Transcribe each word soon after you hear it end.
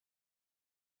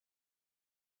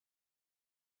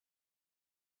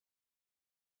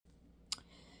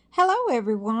Hello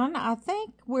everyone. I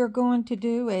think we're going to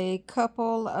do a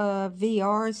couple of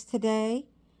VRs today.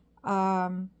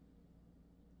 I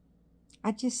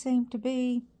just seem to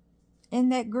be in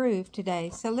that groove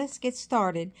today. So let's get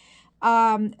started.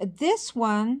 This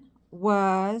one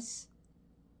was,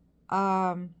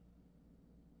 I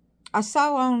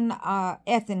saw on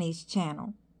Ethany's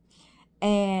channel,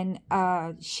 and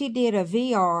she did a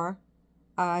VR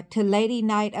to Lady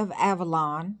Knight of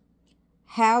Avalon.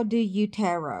 How do you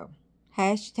tarot?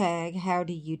 Hashtag how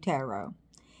do you tarot?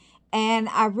 And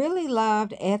I really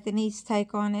loved Ethany's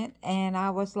take on it. And I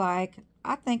was like,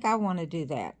 I think I want to do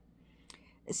that.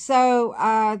 So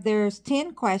there's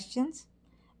 10 questions.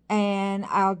 And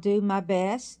I'll do my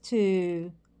best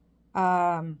to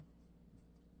answer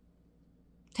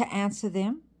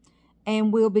them.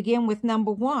 And we'll begin with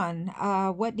number 1.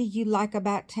 What do you like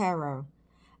about tarot?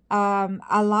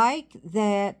 I like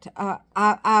that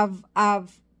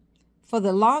I've for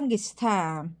the longest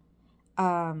time,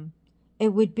 it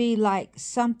would be like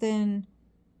something,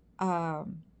 I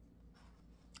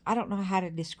don't know how to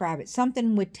describe it.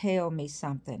 Something would tell me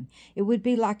something. It would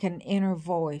be like an inner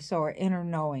voice or inner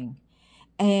knowing.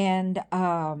 And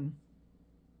I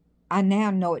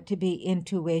now know it to be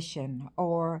intuition,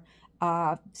 or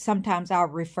sometimes I'll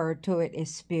refer to it as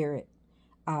spirit.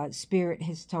 Spirit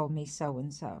has told me so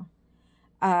and so.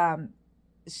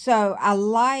 So I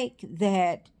like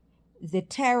that the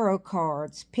tarot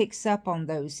cards picks up on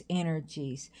those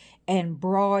energies and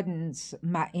broadens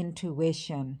my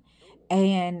intuition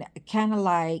and kind of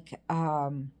like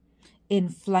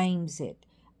inflames it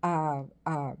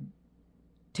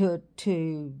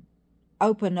to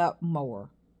open up more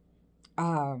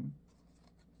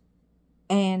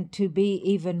and to be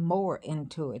even more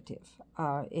intuitive,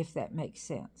 if that makes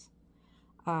sense.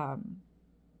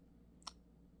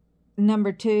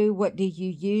 Number 2, what do you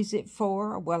use it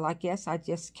for? Well, I guess I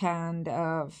just kind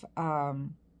of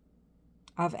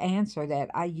answered that.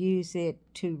 I use it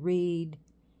to read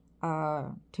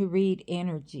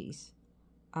energies,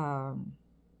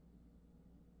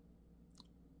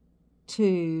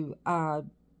 to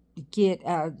get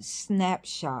a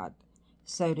snapshot,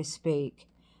 so to speak,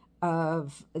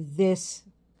 of this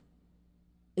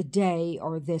day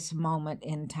or this moment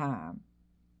in time.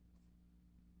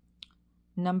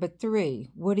 Number 3,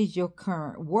 what is your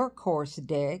current workhorse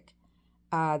deck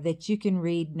that you can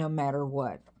read no matter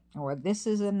what? Well, this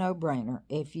is a no-brainer.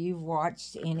 If you've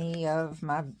watched any of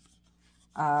my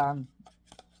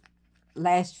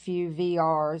last few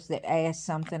VRs that ask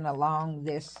something along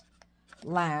this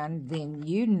line, then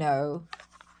you know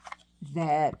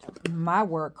that my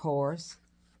workhorse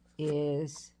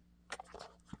is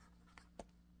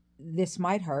This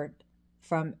Might Hurt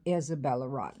from Isabella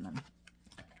Rotman.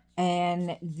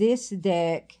 And this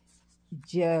deck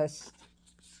just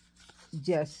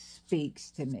speaks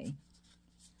to me.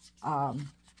 I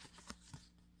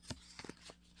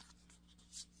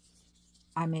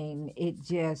mean, it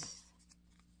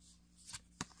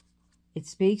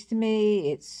speaks to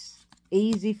me. It's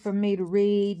easy for me to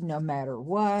read no matter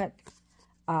what.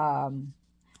 I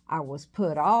was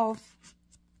put off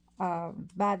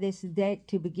by this deck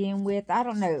to begin with. I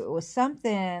don't know. It was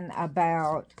something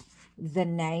about the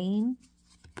name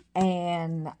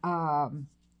and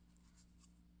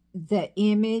the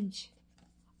image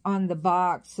on the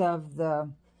box of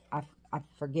the, I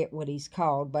forget what he's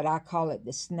called, but I call it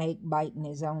the snake biting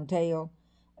his own tail.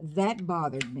 That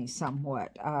bothered me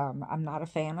somewhat. I'm not a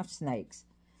fan of snakes.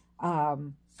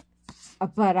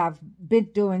 But I've been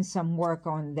doing some work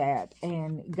on that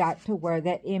and got to where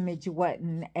that image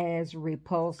wasn't as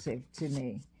repulsive to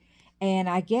me. And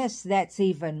I guess that's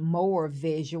even more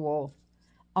visual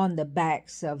on the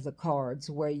backs of the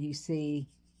cards, where you see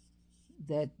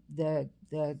the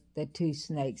two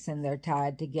snakes and they're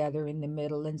tied together in the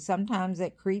middle. And sometimes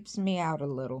it creeps me out a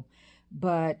little.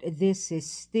 But this is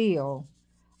still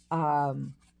my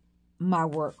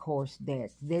workhorse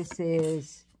deck. This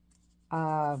is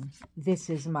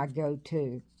my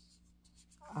go-to.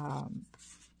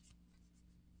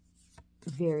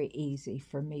 Very easy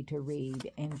for me to read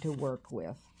and to work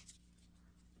with.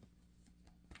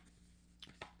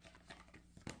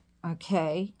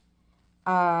 Okay.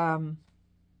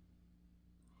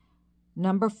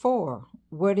 Number 4,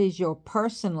 what is your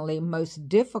personally most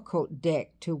difficult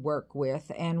deck to work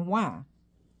with and why?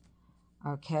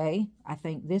 Okay, I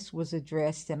think this was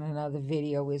addressed in another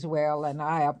video as well, and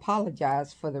I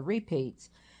apologize for the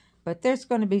repeats. But there's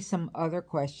going to be some other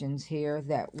questions here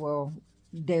that will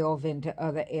delve into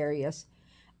other areas.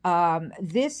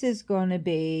 This is going to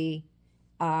be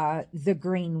the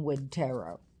Greenwood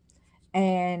Tarot.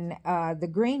 And the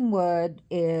Greenwood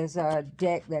is a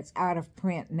deck that's out of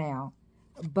print now,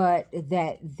 but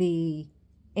that the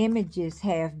images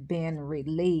have been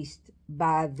released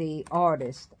by the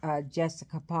artist,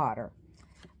 Jessica Potter.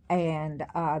 And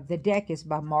the deck is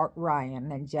by Mark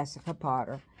Ryan and Jessica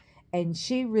Potter. And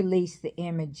she released the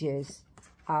images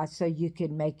so you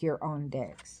can make your own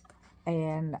decks.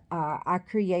 And I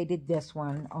created this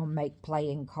one on Make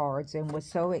Playing Cards and was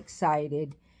so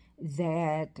excited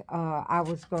that I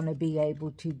was going to be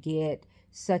able to get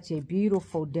such a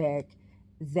beautiful deck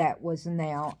that was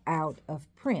now out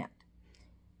of print.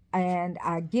 And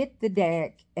I get the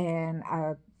deck and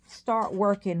I start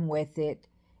working with it,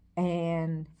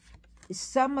 and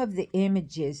some of the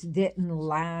images didn't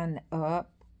line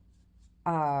up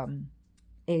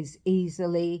as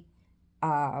easily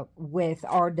with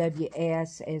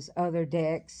RWS as other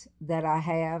decks that I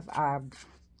have. I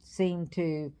seem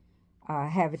to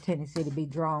have a tendency to be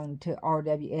drawn to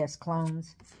RWS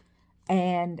clones.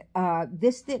 And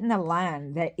this didn't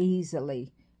align that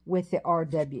easily with the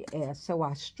RWS, so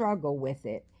I struggle with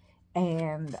it.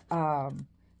 And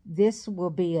this will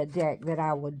be a deck that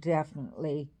I will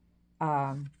definitely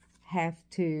have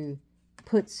to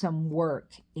put some work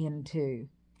into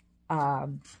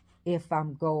if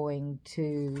I'm going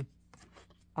to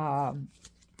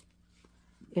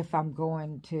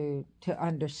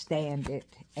understand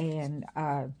it and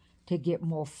to get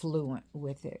more fluent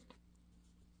with it.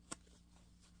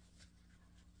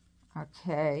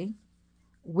 Okay,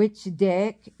 which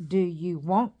deck do you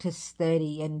want to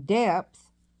study in depth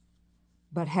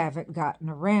but haven't gotten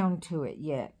around to it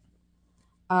yet?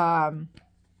 That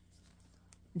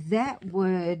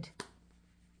would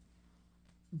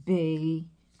be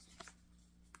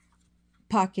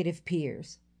Pocket of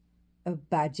Peers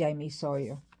by Jamie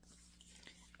Sawyer.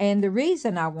 And the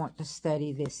reason I want to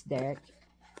study this deck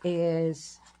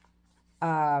is,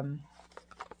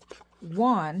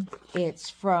 one, it's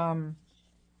from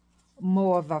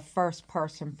more of a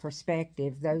first-person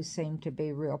perspective. Those seem to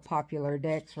be real popular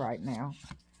decks right now.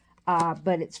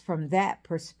 But it's from that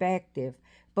perspective.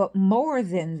 But more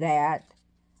than that,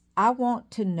 I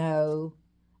want to know,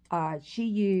 she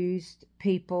used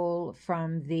people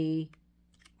from the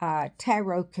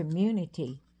tarot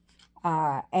community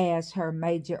as her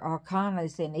major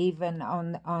arcanas, and even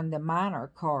on the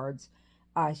minor cards,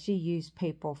 she used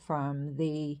people from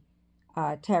the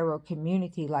tarot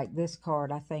community, like this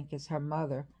card I think is her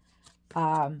mother.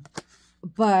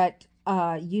 But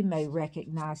you may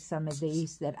recognize some of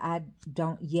these that I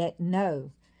don't yet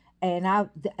know, and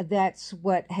that's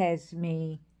what has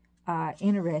me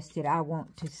interested. I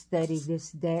want to study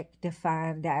this deck to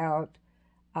find out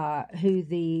who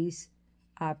these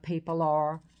people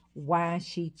are, why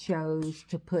she chose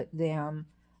to put them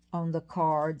on the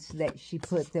cards that she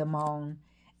put them on,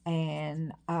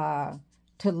 and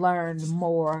to learn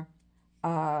more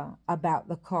about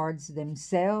the cards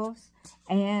themselves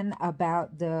and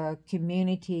about the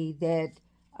community that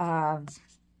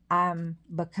I'm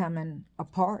becoming a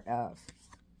part of.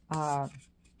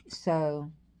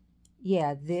 So,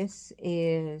 yeah, this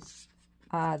is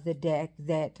the deck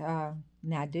that,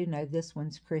 now I do know this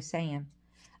one's Chris Ann.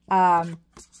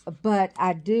 But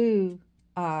I do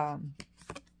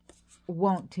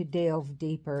want to delve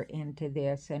deeper into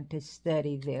this and to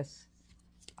study this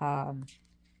a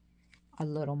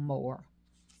little more.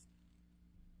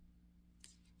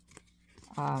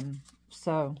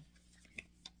 So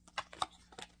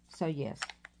yes,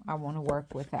 I want to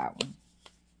work with that one.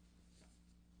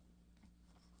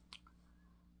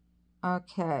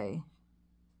 Okay.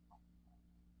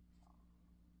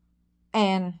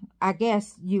 And I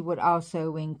guess you would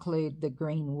also include the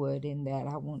Greenwood in that.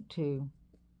 I want to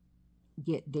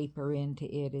get deeper into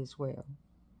it as well.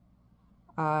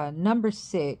 Number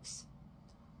 6.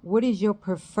 What is your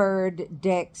preferred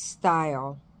deck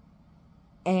style?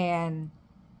 And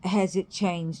has it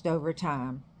changed over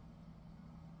time?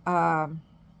 My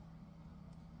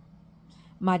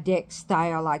deck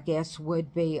style, I guess,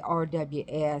 would be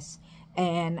RWS.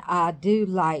 And I do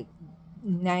like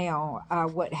now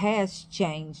what has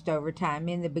changed over time.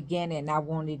 In the beginning, I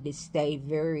wanted to stay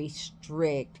very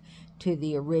strict to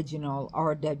the original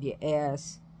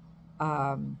RWS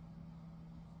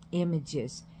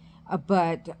images.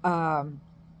 But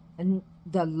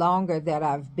the longer that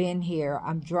I've been here,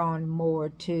 I'm drawn more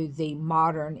to the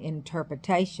modern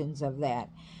interpretations of that.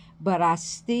 But I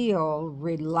still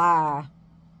rely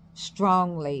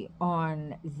strongly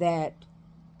on that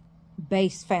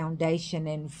base foundation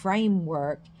and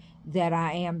framework that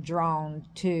I am drawn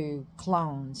to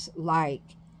clones like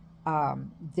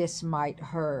This Might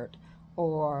Hurt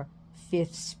or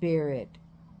Fifth Spirit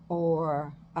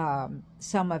or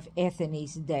some of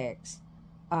Ethany's decks.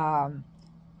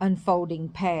 Unfolding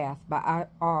Path by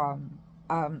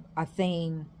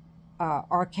Athene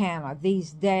Arcana.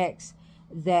 These decks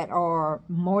that are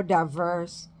more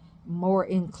diverse, more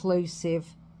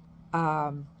inclusive,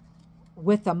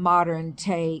 with a modern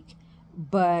take,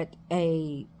 but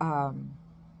a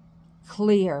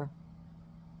clear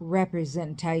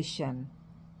representation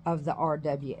of the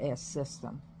RWS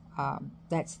system.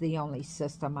 That's the only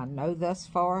system I know thus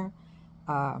far.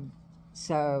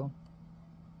 So,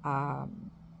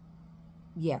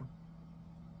 yeah,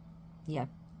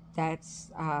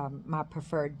 that's my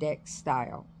preferred deck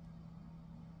style.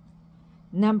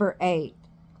 Number 8,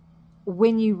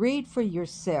 when you read for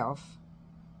yourself,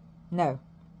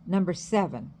 number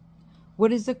 7,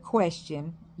 what is a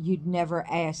question you'd never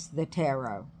ask the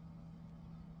tarot?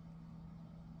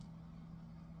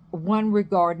 One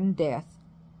regarding death.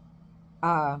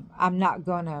 I'm not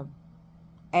going to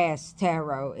ask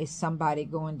tarot, is somebody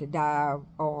going to die,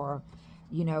 or,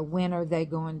 when are they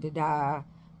going to die?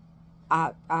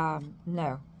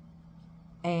 No.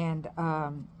 And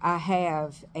I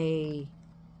have a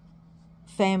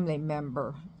family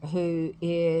member who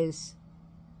is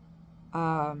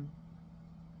has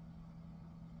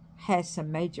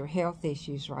some major health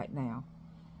issues right now,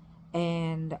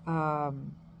 and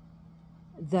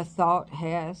the thought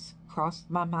has crossed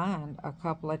my mind a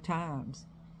couple of times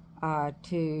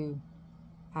to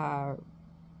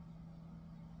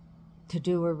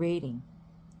do a reading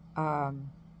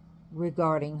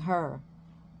regarding her.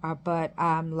 But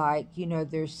I'm like,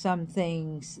 there's some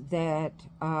things that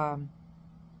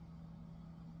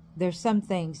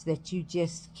you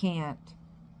just can't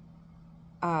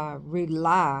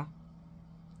rely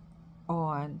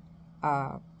on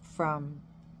from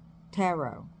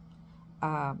tarot.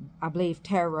 I believe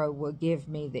tarot will give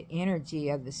me the energy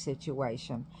of the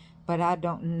situation, but I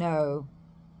don't know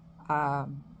that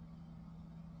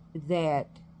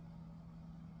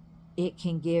it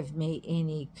can give me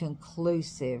any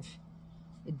conclusive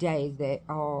day that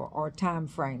or time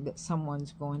frame that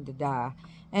someone's going to die.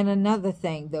 And another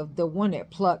thing, the one that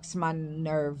plucks my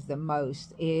nerve the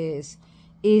most is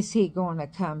he going to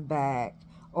come back?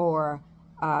 Or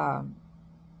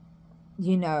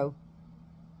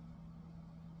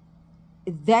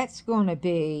that's going to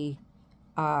be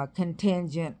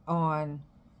contingent on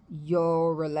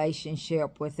your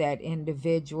relationship with that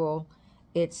individual.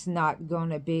 It's not going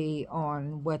to be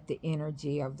on what the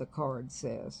energy of the card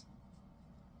says.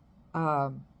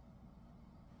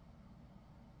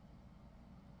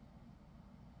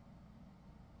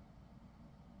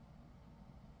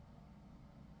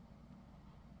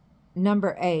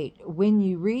 Number 8, when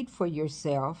you read for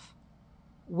yourself,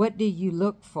 what do you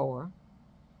look for?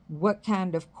 What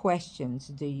kind of questions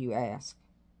do you ask?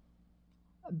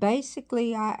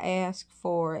 Basically, I ask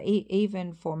for,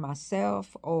 even for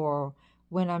myself, or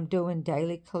when I'm doing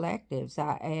daily collectives,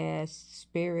 I ask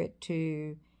Spirit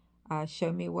to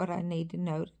show me what I need to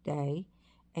know today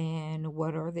and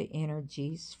what are the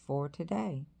energies for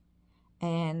today.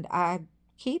 And I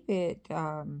keep it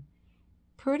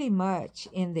pretty much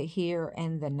in the here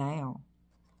and the now.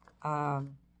 I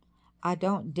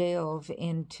don't delve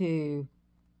into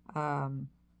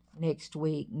next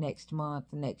week, next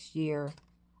month, next year.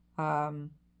 I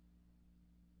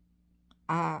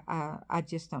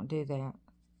just don't do that.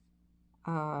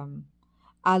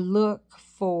 I look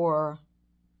for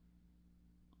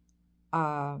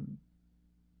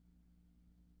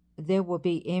there will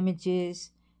be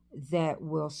images that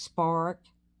will spark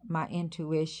my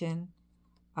intuition,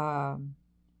 and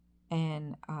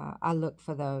I look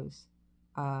for those,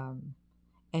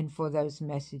 and for those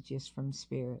messages from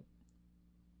Spirit.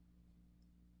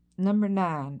 Number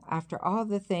 9, after all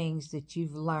the things that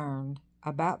you've learned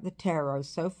about the tarot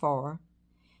so far,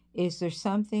 is there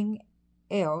something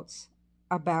else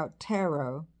about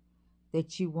tarot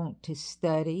that you want to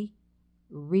study,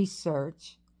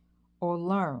 research, or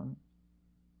learn?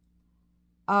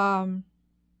 I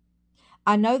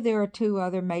know there are 2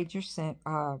 other major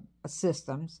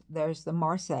systems. There's the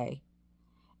Marseille,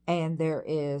 and there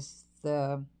is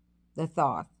the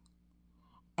Thoth.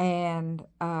 And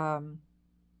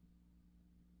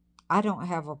I don't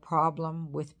have a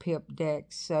problem with pip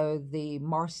decks. So the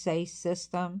Marseille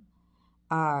system,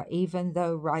 even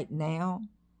though right now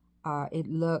it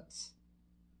looks,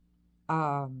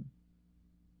 I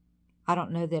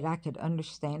don't know that I could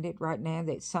understand it right now.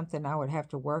 That's something I would have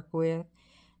to work with.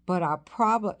 But I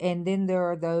probably, and then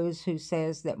there are those who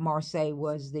says that Marseille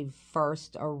was the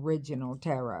first original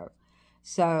tarot.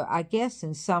 So I guess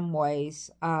in some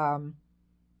ways, I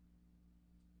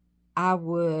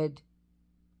would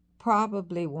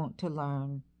probably want to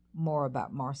learn more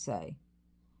about Marseille.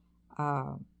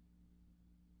 Yeah.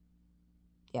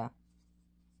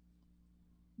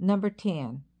 Number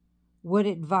 10. What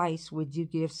advice would you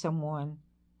give someone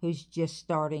who's just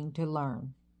starting to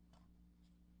learn?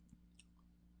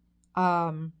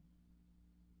 I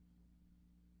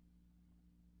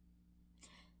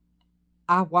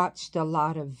watched a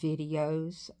lot of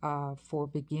videos for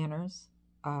beginners.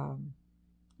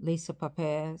 Lisa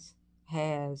Papez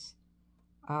has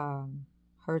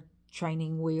her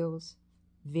training wheels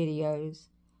videos.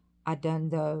 I done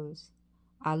those.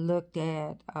 I looked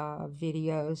at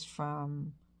videos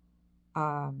from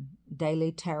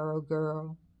Daily Tarot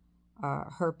Girl,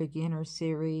 her beginner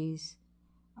series,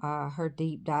 her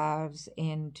deep dives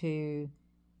into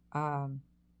the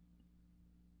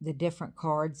different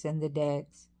cards in the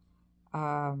decks.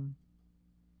 I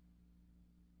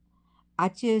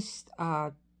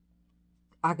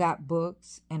got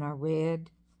books and I read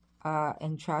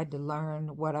and tried to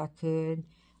learn what I could.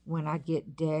 When I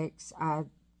get decks, I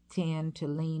tend to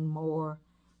lean more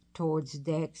towards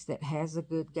decks that has a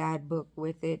good guidebook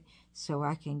with it, so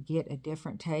I can get a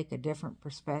different take, a different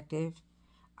perspective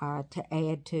to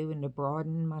add to and to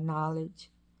broaden my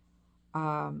knowledge.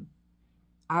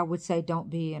 I would say don't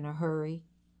be in a hurry.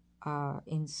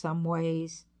 In some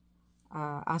ways,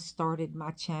 I started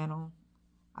my channel,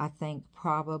 I think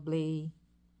probably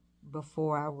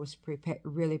before I was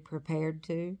really prepared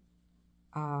to.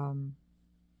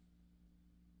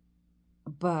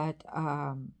 But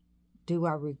do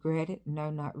I regret it? No,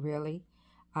 not really.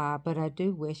 But I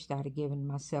do wish that I'd have given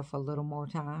myself a little more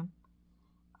time.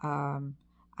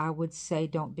 I would say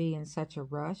don't be in such a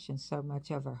rush and so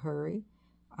much of a hurry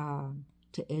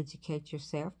to educate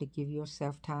yourself, to give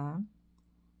yourself time.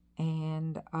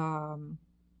 And,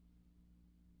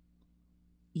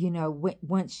 you know,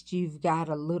 once you've got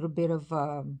a little bit of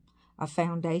a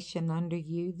foundation under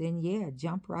you, then yeah,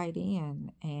 jump right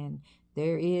in. And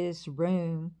there is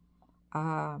room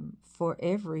for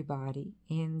everybody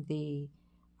in the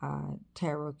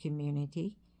tarot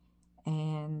community.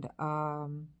 And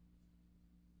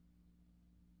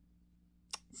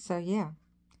so yeah,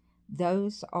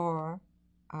 those are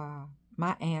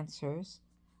my answers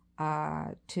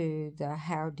to the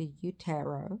How Do You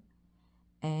Tarot.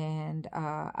 And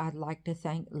I'd like to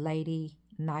thank Lady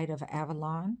Knight of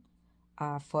Avalon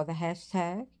for the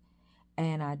hashtag.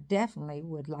 And I definitely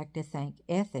would like to thank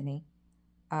Ethany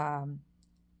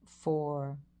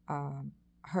for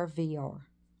her VR.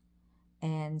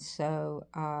 And so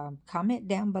comment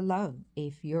down below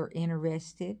if you're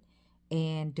interested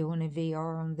in doing a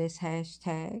VR on this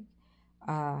hashtag.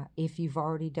 If you've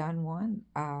already done one,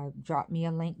 drop me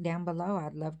a link down below.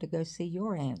 I'd love to go see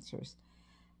your answers.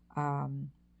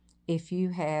 If you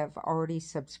have already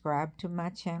subscribed to my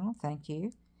channel, thank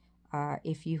you.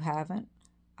 If you haven't,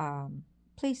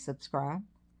 please subscribe.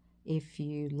 If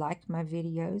you like my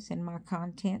videos and my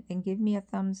content, then give me a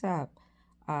thumbs up.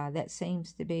 That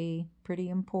seems to be pretty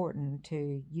important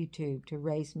to YouTube to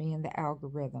raise me in the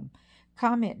algorithm.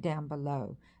 Comment down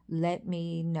below. Let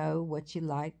me know what you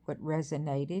like, what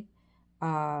resonated.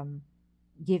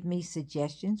 Give me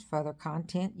suggestions for other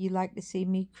content you'd like to see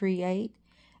me create.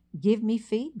 Give me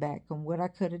feedback on what I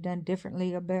could have done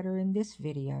differently or better in this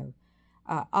video.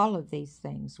 All of these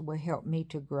things will help me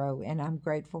to grow, and I'm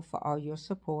grateful for all your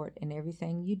support and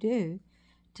everything you do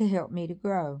to help me to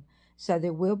grow. So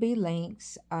there will be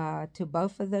links to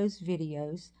both of those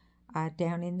videos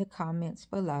down in the comments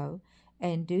below,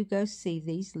 and do go see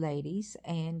these ladies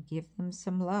and give them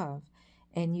some love.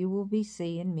 And you will be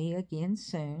seeing me again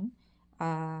soon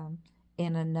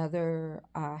in another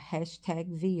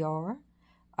hashtag VR,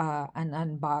 an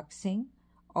unboxing,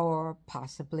 or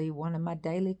possibly one of my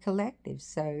daily collectives.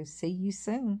 So see you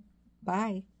soon.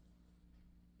 Bye.